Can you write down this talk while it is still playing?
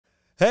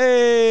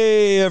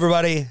Hey,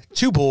 everybody.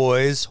 Two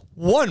boys,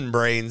 one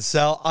brain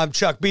cell. I'm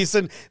Chuck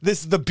Beeson. This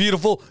is the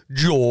beautiful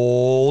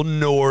Joel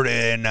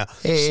Norden,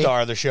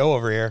 star of the show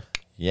over here.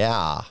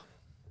 Yeah.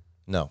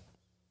 No?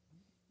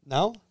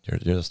 You're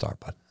the star,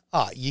 bud.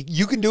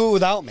 You can do it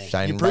without me.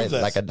 Shining you prove bright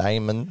this. like a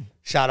diamond.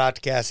 Shout out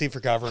to Cassie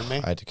for covering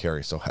me. I had to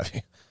carry so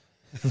heavy.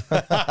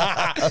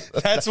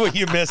 That's what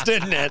you missed,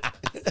 isn't it?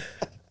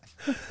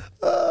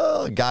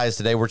 Guys,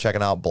 today we're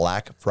checking out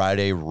Black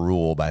Friday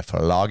Rule by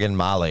Flogging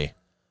Molly.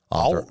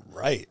 All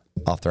right.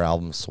 Off their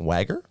album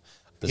Swagger.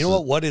 You know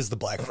what? What is the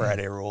Black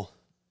Friday Rule?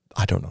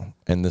 I don't know.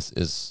 And this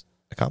is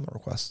a comment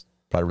request,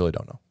 but I really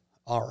don't know.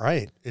 All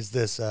right. Is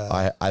this...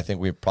 I think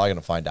we're probably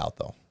going to find out,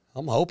 though.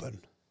 I'm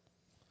hoping.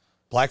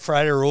 Black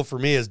Friday Rule for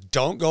me is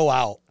don't go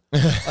out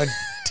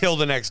until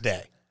the next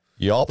day.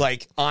 Yup.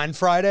 Like on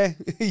Friday,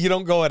 you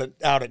don't go out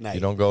at night.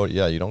 You don't go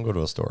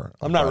to a store.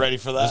 I'm not ready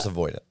for that. Just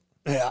avoid it.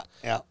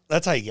 Yeah.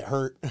 That's how you get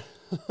hurt.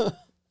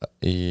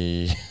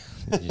 You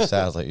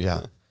sounds like,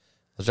 yeah.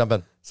 Let's jump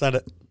in. Send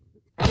it.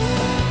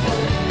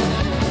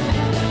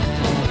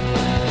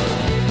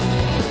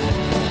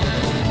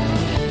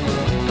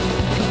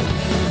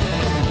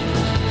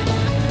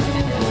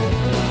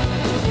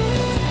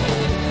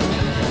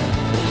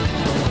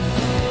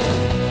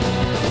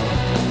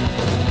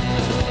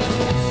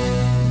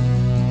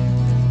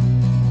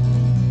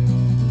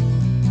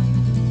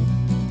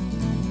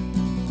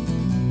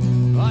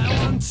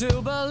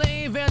 To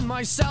believe in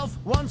myself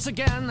once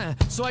again,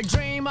 so I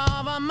dream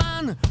of a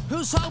man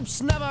whose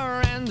hopes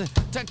never end.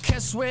 To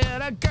kiss with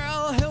a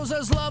girl who's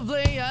as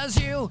lovely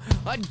as you.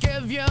 I'd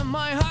give you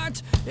my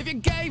heart if you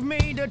gave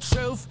me the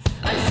truth.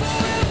 And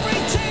for every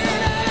tear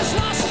that is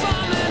lost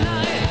from an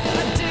eye,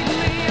 I'd dig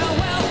me a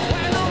well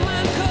where no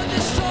man could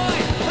destroy.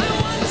 I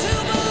want to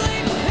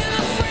believe in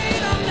a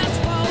freedom that's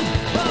bold,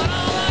 but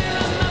all I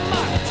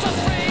remember is the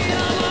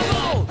freedom of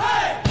old.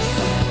 Hey!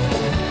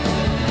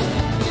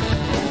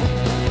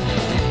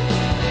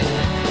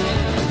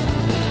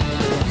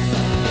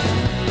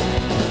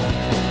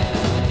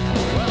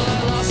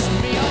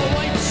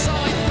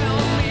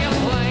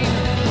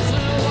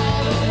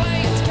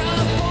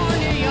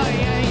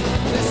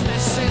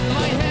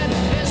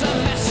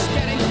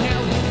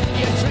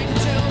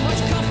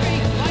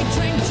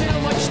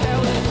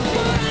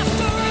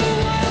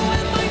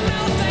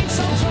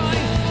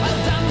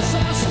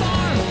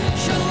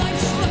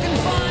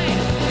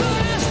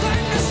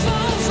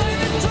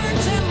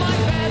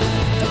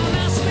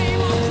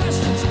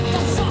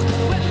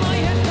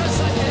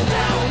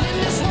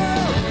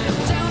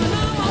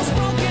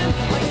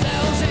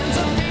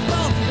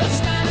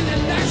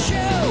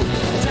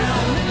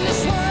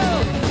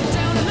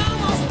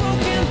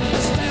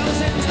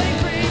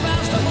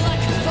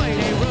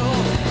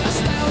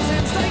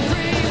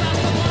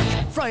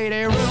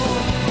 Friday Rule.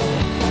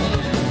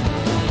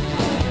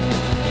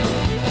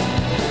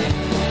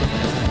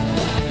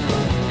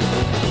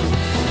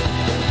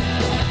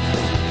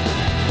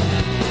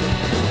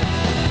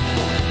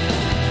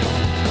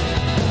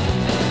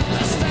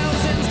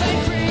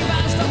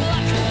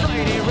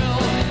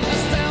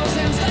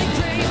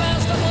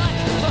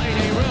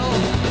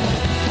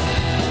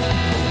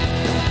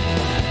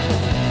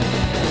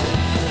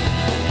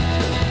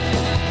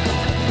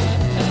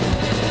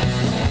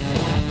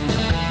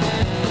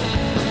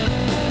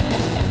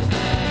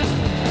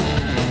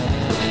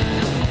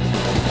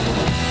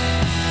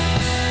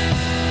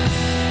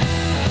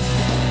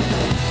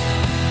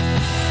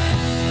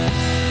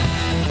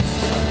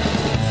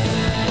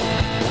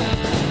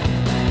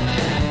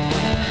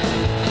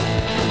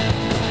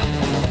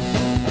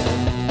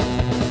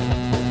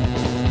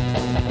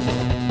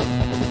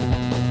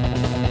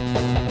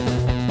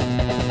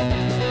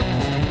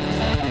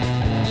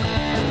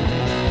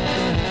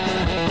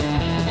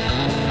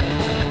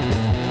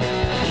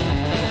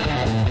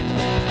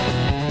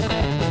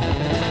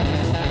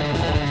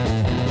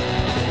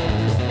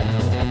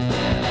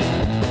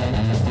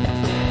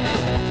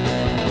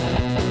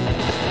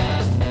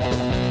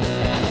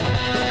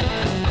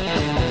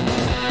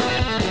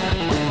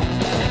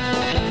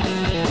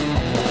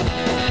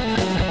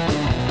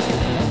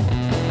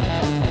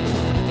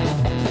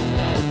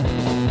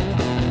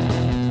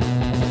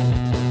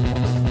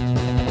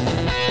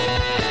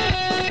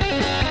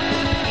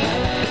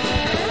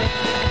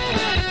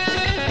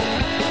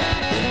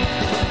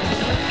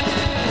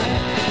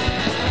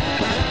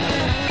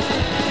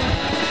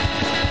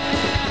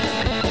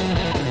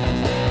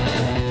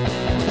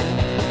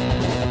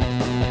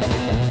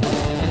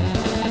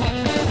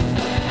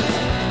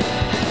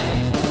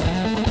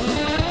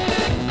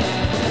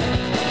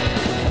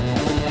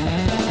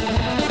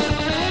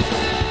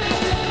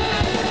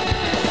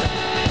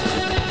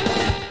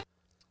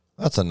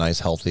 That's a nice,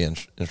 healthy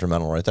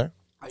instrumental right there.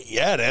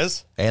 Yeah, it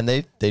is. And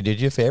they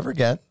did you a favor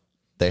again.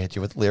 They hit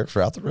you with the lyrics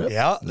right off the rip.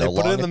 Yeah, they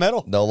put it in the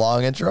middle. No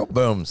long intro.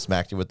 Boom,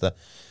 smacked you with the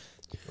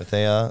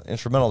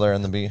instrumental there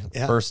in the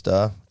first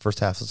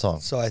half of the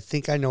song. So I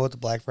think I know what the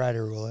Black Friday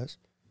rule is.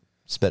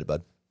 Spit it,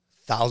 bud.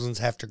 Thousands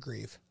have to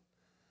grieve.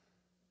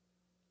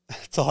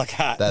 That's all I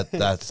got. That's it.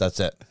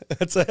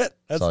 That's it.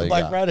 That's all the you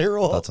Black got. Friday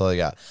rule. That's all you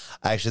got.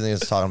 I actually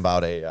think it's talking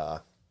about a.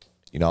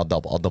 I'll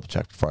double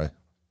check before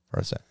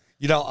I say.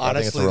 You know, I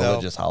think it's honestly, a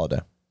religious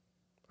holiday,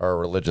 or a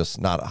religious,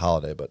 not a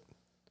holiday, but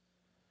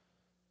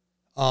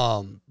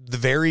the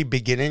very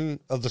beginning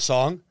of the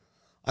song,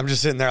 I'm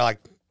just sitting there like,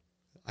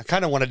 I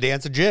kind of want to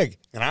dance a jig,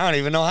 and I don't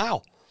even know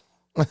how.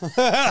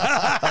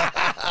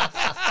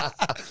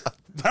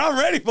 But I'm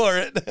ready for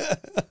it.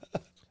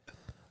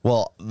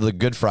 well, the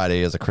Good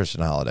Friday is a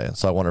Christian holiday,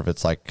 so I wonder if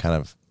it's like kind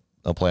of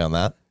a play on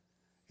that.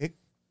 I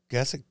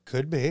guess it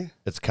could be.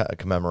 It's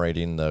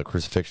commemorating the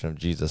crucifixion of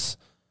Jesus.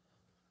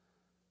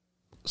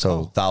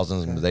 So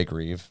thousands they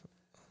grieve.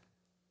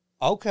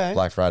 Okay.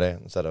 Black Friday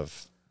instead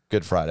of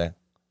Good Friday.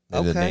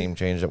 Maybe the Okay. name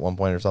changed at one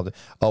point or something.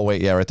 Oh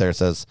wait, yeah, right there it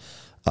says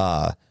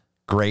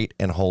Great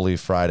and Holy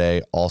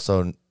Friday,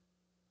 also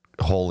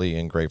Holy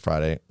and Great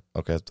Friday.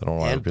 Okay, I don't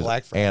know why And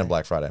Black Friday. And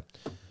Black Friday.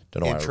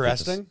 Don't know why I repeat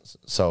this. Interesting.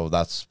 So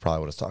that's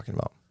probably what it's talking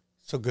about.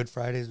 So Good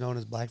Friday is known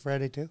as Black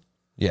Friday too?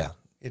 Yeah,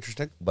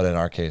 Interesting. but in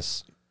our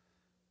case,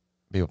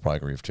 people probably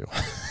grieve too.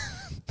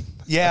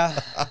 Yeah.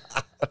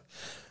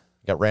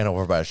 Got ran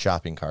over by a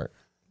shopping cart.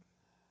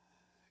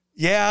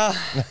 Yeah.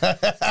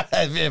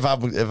 if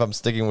I'm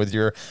sticking with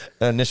your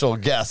initial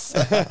guess,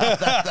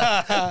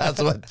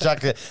 that's what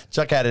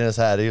Chuck had in his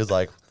head. He was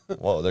like,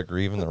 "Whoa, they're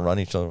grieving. They're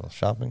running each other with a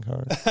shopping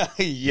cart,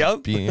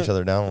 Yep. beating each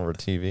other down over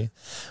TV."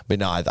 But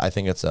no, I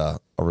think it's a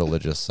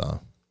religious.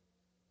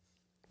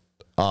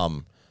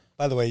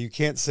 By the way, you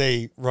can't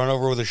say run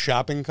over with a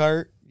shopping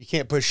cart. You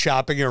can't put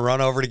shopping and run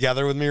over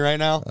together with me right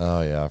now.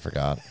 Oh yeah, I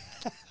forgot.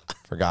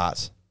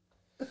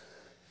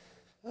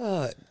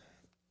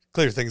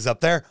 Clear things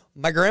up there.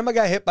 My grandma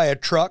got hit by a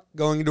truck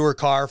going into her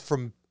car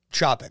from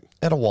shopping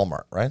At a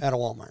Walmart, right? at a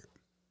Walmart.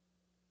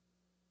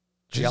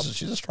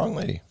 She's a strong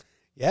lady.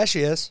 Yeah,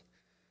 she is.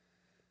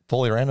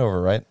 Fully ran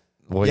over, right?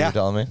 What Yeah. you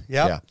telling me?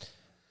 Yep. Yeah.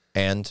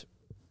 And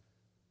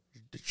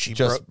She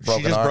Just broke. broke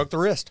She an just arm? broke the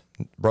wrist.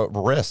 broke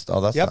wrist. Oh,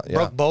 that's Yep, not, yeah.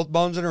 broke both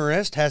bones in her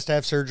wrist. Has to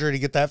have surgery to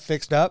get that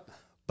fixed up.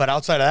 But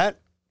outside of that,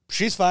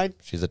 she's fine.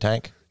 She's a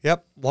tank.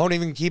 Yep, won't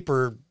even keep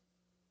her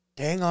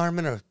dang arm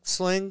in a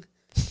sling.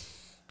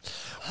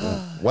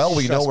 Well,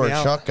 we know Stress where me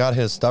out. Chuck got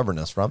his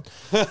stubbornness from.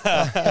 By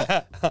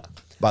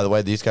the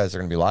way, these guys are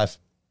going to be live.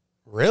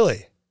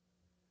 Really?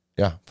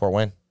 Yeah, Fort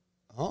Wayne.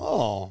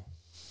 Oh,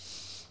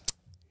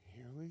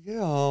 here we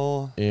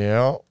go.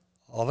 Yeah.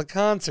 All the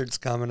concerts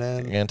coming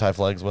in.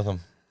 Anti-flags with them.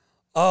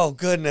 Oh,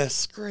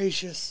 goodness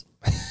gracious.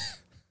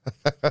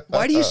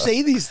 Why do you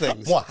say these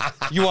things?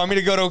 You want me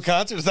to go to a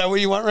concert? Is that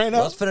what you want right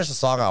now? Let's finish the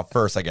song off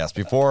first, I guess,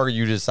 before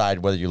you decide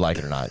whether you like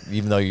it or not,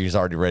 even though you're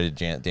already ready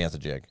to dance a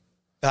jig.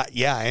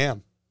 Yeah, I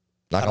am.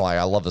 Not going to lie,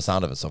 I love the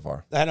sound of it so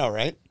far. I know,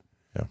 right?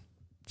 Yeah.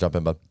 Jump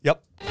in, bud.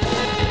 Yep.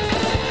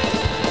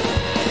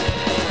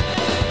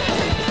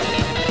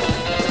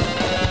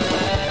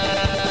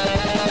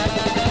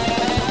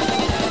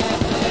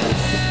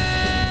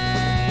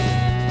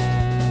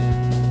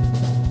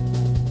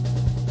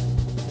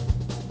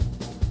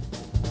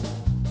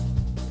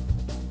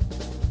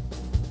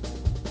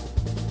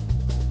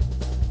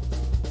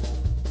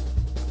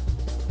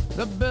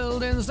 The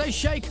buildings they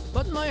shake,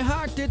 but my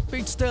heart it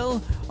beats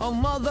still. Oh,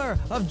 Mother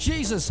of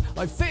Jesus,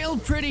 I feel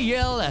pretty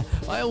ill.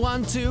 I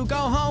want to go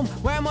home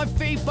where my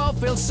feet both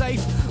feel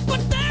safe, but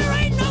there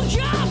ain't no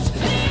jobs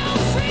in the old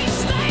free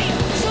state.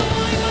 So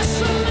I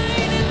must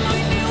remain in my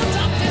new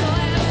adopted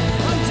land.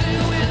 I'm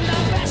doing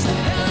the best, and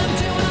I'm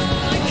doing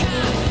all I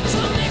can. So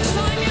next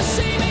time you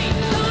see me,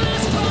 don't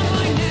ask for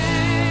my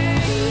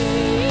name.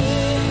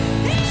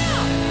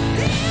 Yeah,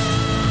 yeah.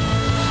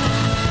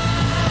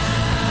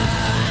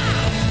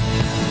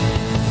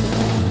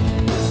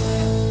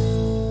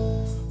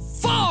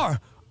 For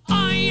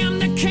I am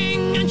the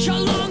king, and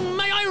shalom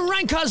may I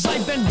reign, 'cause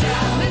I've been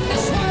down in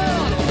this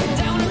world,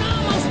 down and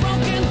almost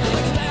broken.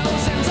 I've fell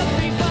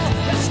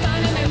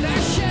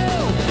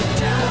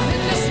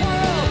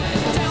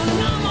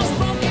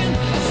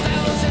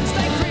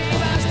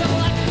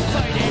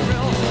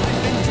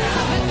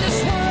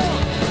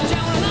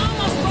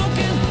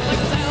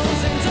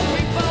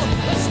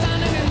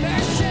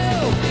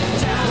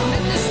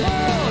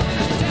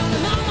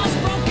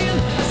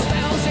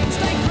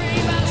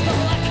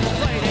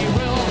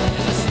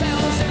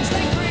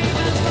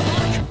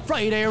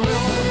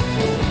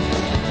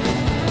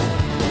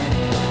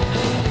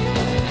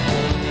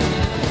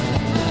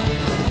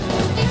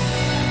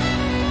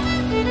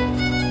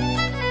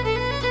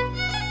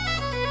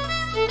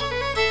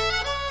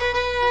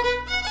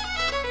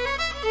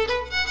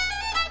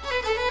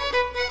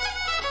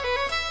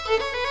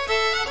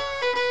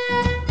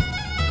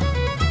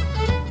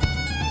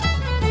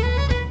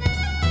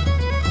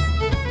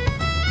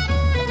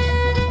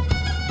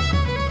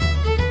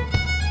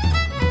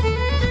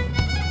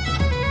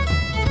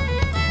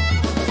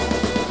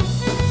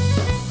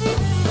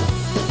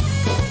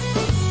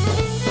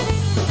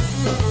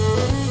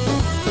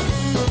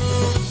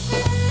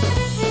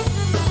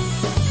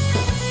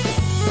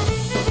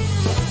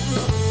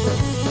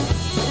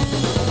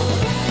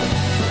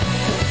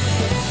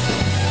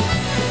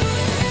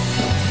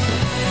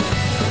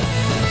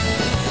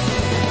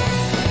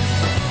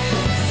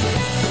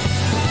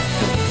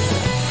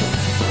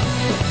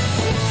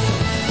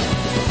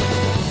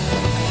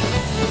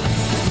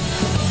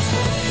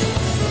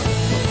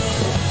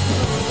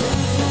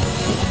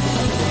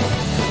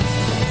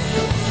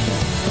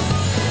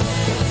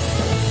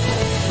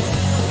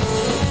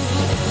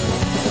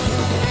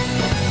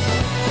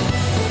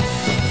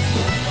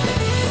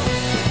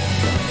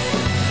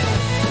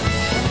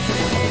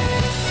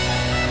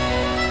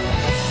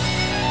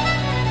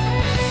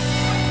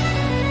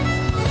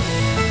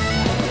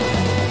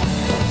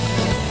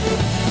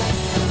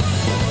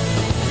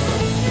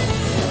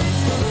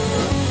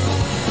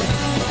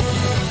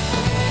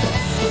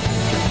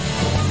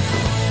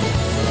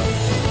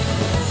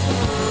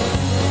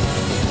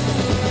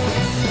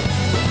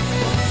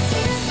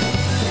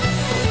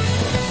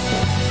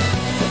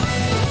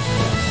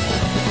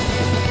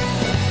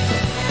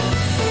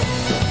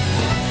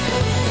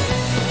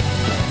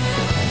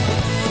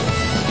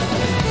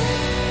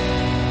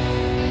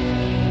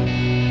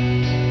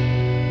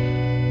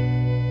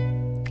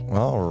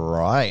All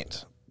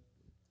right.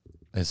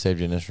 They saved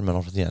you an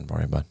instrumental for the end,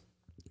 Barney, bud.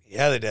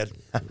 Yeah, they did.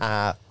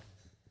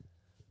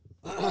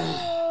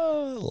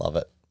 Love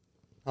it.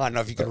 I don't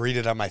know if you could read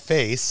it on my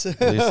face. At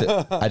least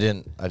I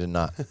did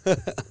not.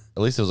 At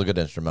least it was a good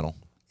instrumental.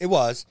 It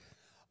was.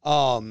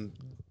 I'd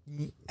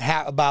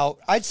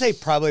say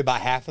probably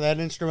about half of that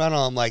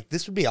instrumental, I'm like,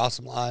 this would be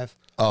awesome live.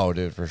 Oh,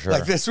 dude, for sure.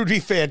 Like, this would be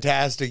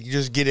fantastic. You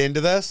just get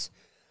into this.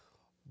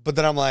 But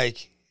then I'm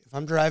like, if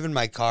I'm driving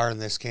my car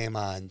and this came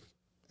on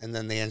and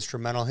then the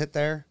instrumental hit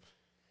there,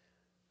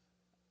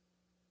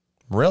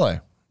 Really?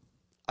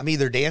 I'm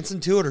either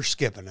dancing to it or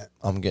skipping it.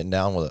 I'm getting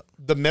down with it.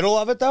 The middle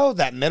of it, though,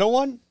 that middle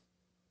one,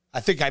 I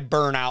think I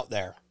burn out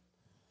there.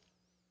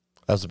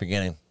 That was the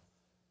beginning.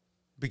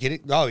 Beginning?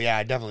 Oh, yeah,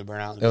 I definitely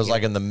burn out. It was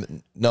like in the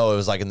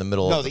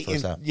middle of the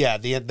first half. Yeah,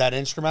 that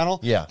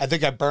instrumental. Yeah. I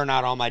think I burn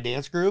out all my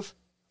dance groove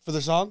for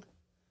the song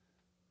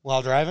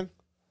while driving.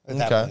 At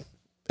that Okay. point.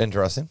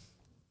 Interesting.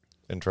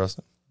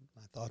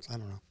 My thoughts, I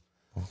don't know.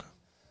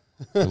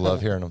 We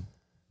love hearing them.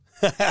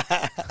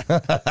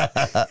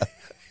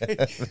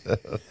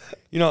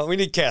 You know what? We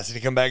need Cassie to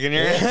come back in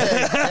here.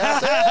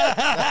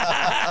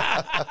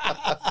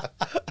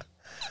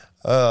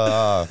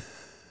 No,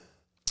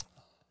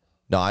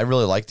 I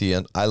really like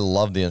I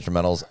love the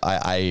instrumentals.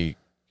 I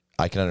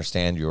can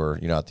understand your,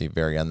 at the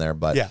very end there,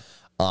 but Yeah.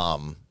 I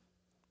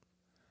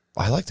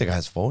like the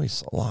guy's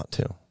voice a lot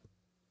too.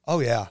 Oh,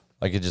 yeah.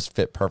 Like it just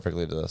fit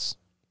perfectly to this.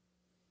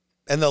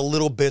 And the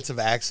little bits of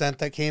accent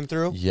that came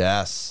through.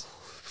 Yes.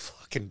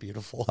 Fucking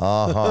beautiful.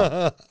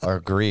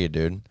 Agreed,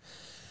 dude.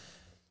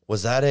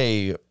 Was that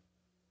a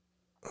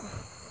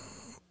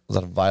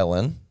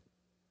violin?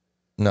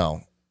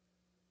 No.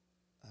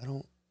 I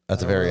don't. At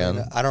the very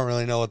end. I don't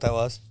really know what that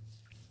was.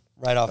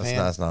 Right offhand.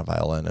 That's not a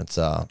violin. It's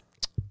oh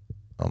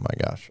my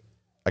gosh.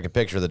 I can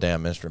picture the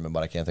damn instrument,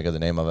 but I can't think of the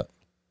name of it.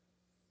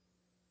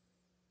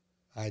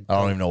 I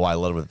don't even know why I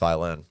led with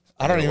violin.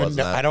 I don't even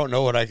know. I don't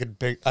know what I could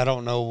pick. I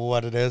don't know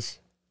what it is.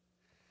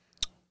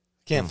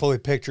 Can't fully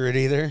picture it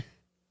either.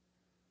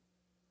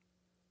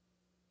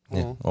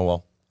 Yeah. Oh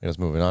well. I guess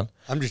moving on.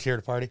 I'm just here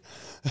to party.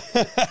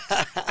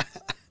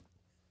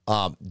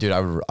 Dude,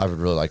 I would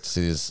really like to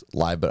see these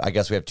live, but I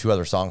guess we have 2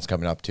 other songs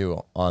coming up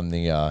too on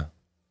the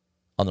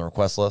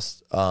request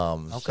list.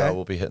 Okay. So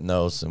we'll be hitting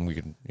those, and we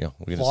can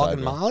Flogging decide.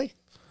 Molly.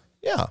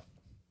 Yeah.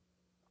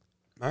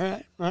 All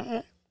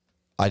right.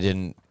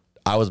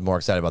 I was more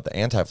excited about the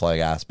anti-flag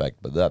aspect,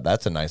 but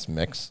that's a nice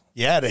mix.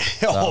 Yeah.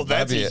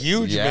 That's a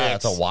huge mix. Yeah,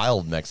 it's a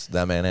wild mix,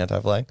 them and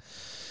anti-flag.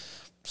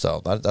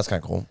 So that's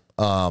kind of cool.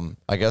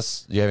 I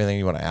guess, do you have anything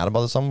you want to add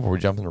about this song before we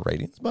jump into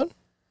ratings, bud?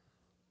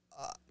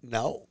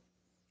 No.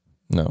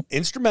 No.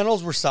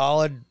 Instrumentals were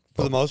solid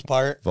for the most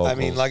part. Vocals. I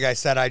mean, like I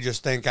said, I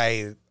just think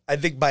I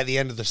think by the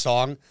end of the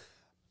song,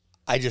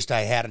 I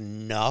had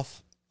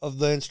enough of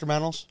the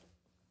instrumentals.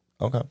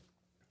 Okay.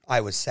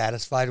 I was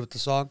satisfied with the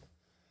song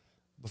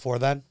before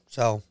then.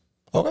 So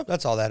Okay.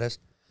 that's all that is.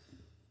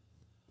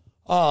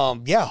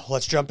 Yeah,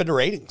 let's jump into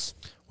ratings.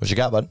 What you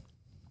got, bud?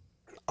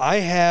 I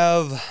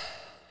have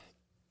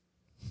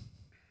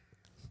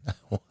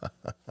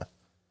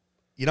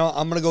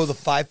I'm gonna go with a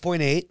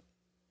 5.8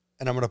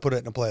 and I'm gonna put it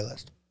in a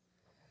playlist.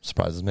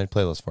 Surprised it's made a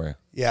playlist for you.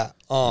 Yeah.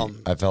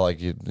 I felt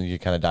like you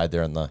kind of died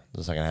there in the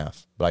second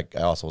half, but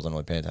I also wasn't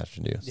really paying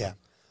attention to you. So. Yeah.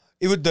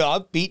 The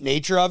upbeat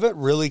nature of it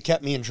really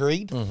kept me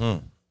intrigued.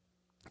 Mm-hmm.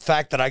 The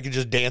fact that I could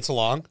just dance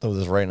along. So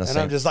this right in the And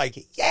same. I'm just like,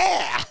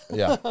 yeah.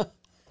 Yeah.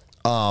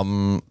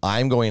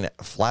 I'm going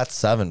flat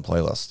 7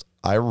 playlist.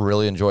 I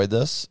really enjoyed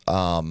this.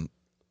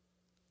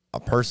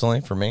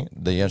 Personally, for me,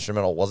 the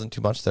instrumental wasn't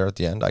too much there at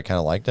the end. I kind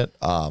of liked it.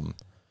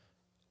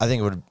 I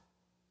think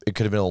it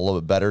could have been a little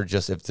bit better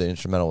just if the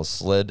instrumental was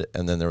slid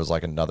and then there was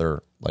like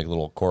another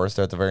little chorus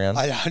there at the very end.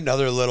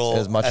 Another little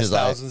As much as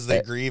thousands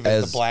they grieve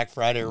as the Black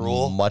Friday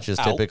rule. Much as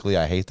typically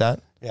I hate that.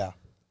 Yeah.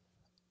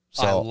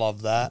 So I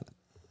love that.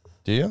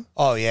 Do you?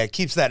 Oh yeah, it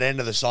keeps that end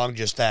of the song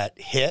just that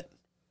hit.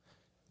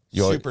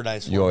 Super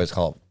nice. You always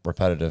call it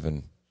repetitive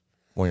and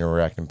when you're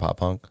reacting pop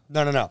punk.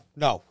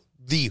 No.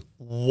 The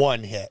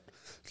one hit.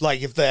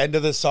 Like if the end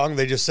of this song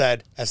they just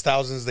said as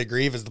thousands they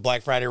grieve as the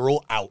Black Friday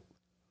rule out.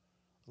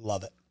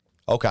 Love it.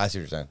 Okay, I see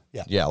what you're saying.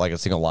 Yeah. Yeah, like a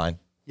single line.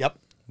 Yep.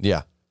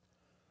 Yeah.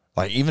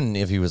 Like even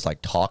if he was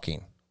like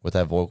talking with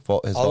that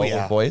vocal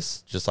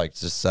voice, just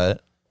said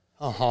it.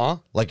 Uh-huh.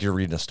 Like you're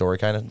reading a story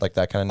kind of, like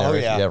that kind of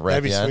narration. yeah. Right That'd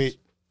at the be end. sweet.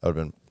 That would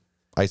have been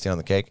icing on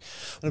the cake.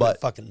 But But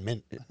fucking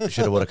mint.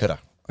 shoulda, woulda, coulda,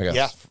 I guess.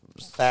 Yeah.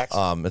 Facts.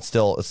 It's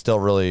still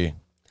really,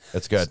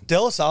 it's good.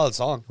 Still a solid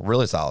song.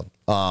 Really solid.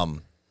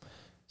 So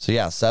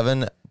yeah,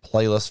 7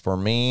 playlists for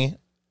me.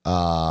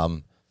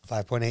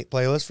 5.8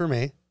 playlist for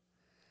me.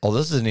 Oh,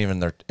 this isn't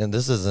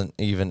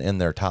even in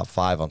their top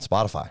 5 on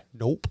Spotify.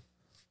 Nope.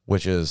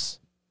 Which is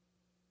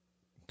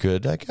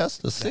good, I guess,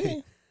 to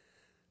see.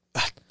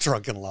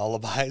 Drunken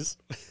Lullabies.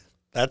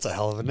 That's a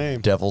hell of a name.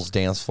 Devil's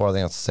Dance Floor. I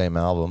think that's the same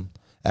album.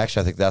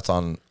 Actually, I think that's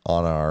on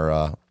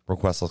our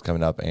request list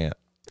coming up. And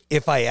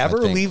If I ever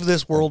leave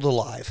this world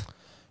alive.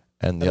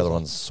 And the other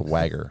one's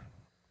Swagger.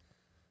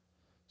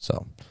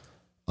 So,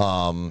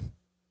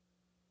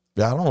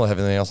 Yeah, I don't really have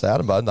anything else to add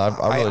about it. I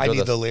really I enjoyed need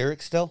this. the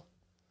lyrics still.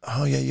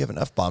 Oh, yeah, you have an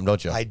F-bomb,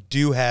 don't you? I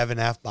do have an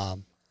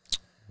F-bomb.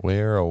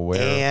 Where?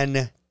 And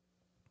is-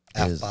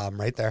 F-bomb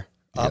right there.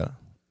 You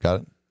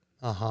got it?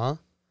 Uh-huh.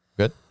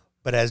 Good?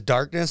 But as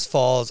darkness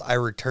falls, I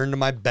return to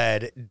my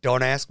bed.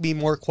 Don't ask me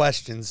more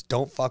questions.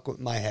 Don't fuck with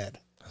my head.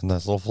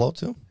 Nice little flow,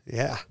 too.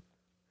 Yeah.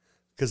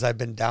 Because I've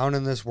been down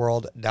in this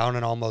world, down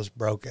and almost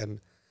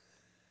broken.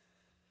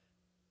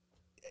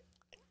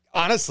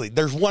 Honestly,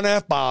 there's one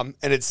F-bomb,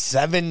 and it's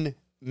 7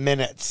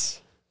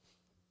 minutes.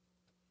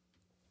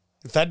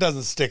 If that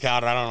doesn't stick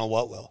out, I don't know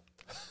what will.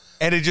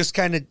 And it just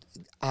kind of,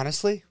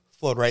 honestly,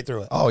 flowed right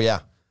through it. Oh, yeah.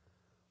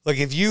 Like,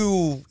 if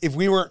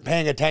we weren't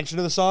paying attention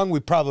to the song, we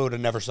probably would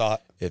have never saw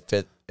it.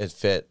 It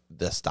fit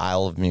the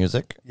style of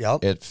music.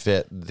 Yep. It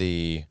fit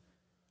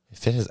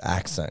his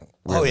accent.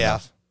 Oh, yeah.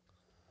 enough.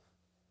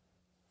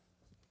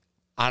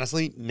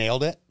 Honestly,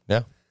 nailed it.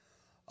 Yeah.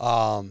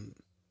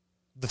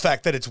 The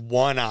fact that it's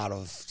 1 out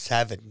of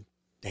 7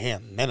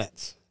 damn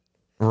minutes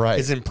Right.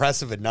 is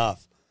impressive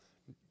enough.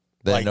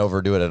 They didn't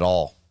overdo it at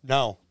all.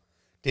 No.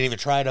 Didn't even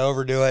try to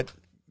overdo it.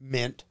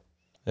 Mint.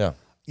 Yeah.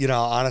 You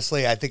know,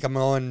 honestly, I think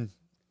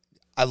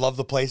I love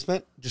the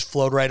placement. Just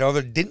flowed right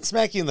over. Didn't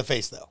smack you in the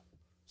face, though.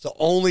 So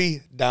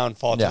only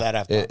downfall to that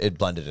F-bomb. It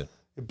blended in.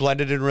 It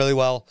blended in really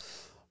well.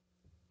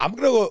 I'm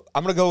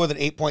gonna go with an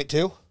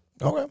 8.2.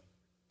 Okay.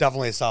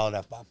 Definitely a solid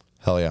F-bomb.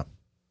 Hell yeah.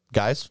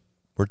 Guys,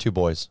 we're two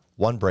boys,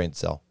 one brain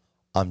cell.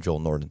 I'm Joel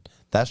Norton.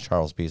 That's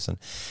Charles Beeson.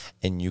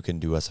 And you can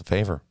do us a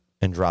favor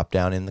and drop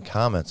down in the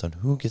comments on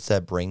who gets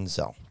that brain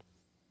cell.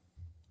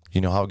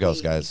 You know how it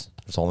goes, guys.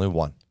 There's only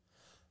one.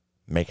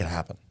 Make it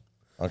happen.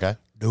 Okay?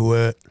 Do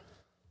it.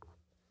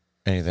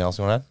 Anything else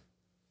you want to add?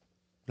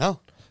 No.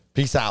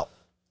 Peace out.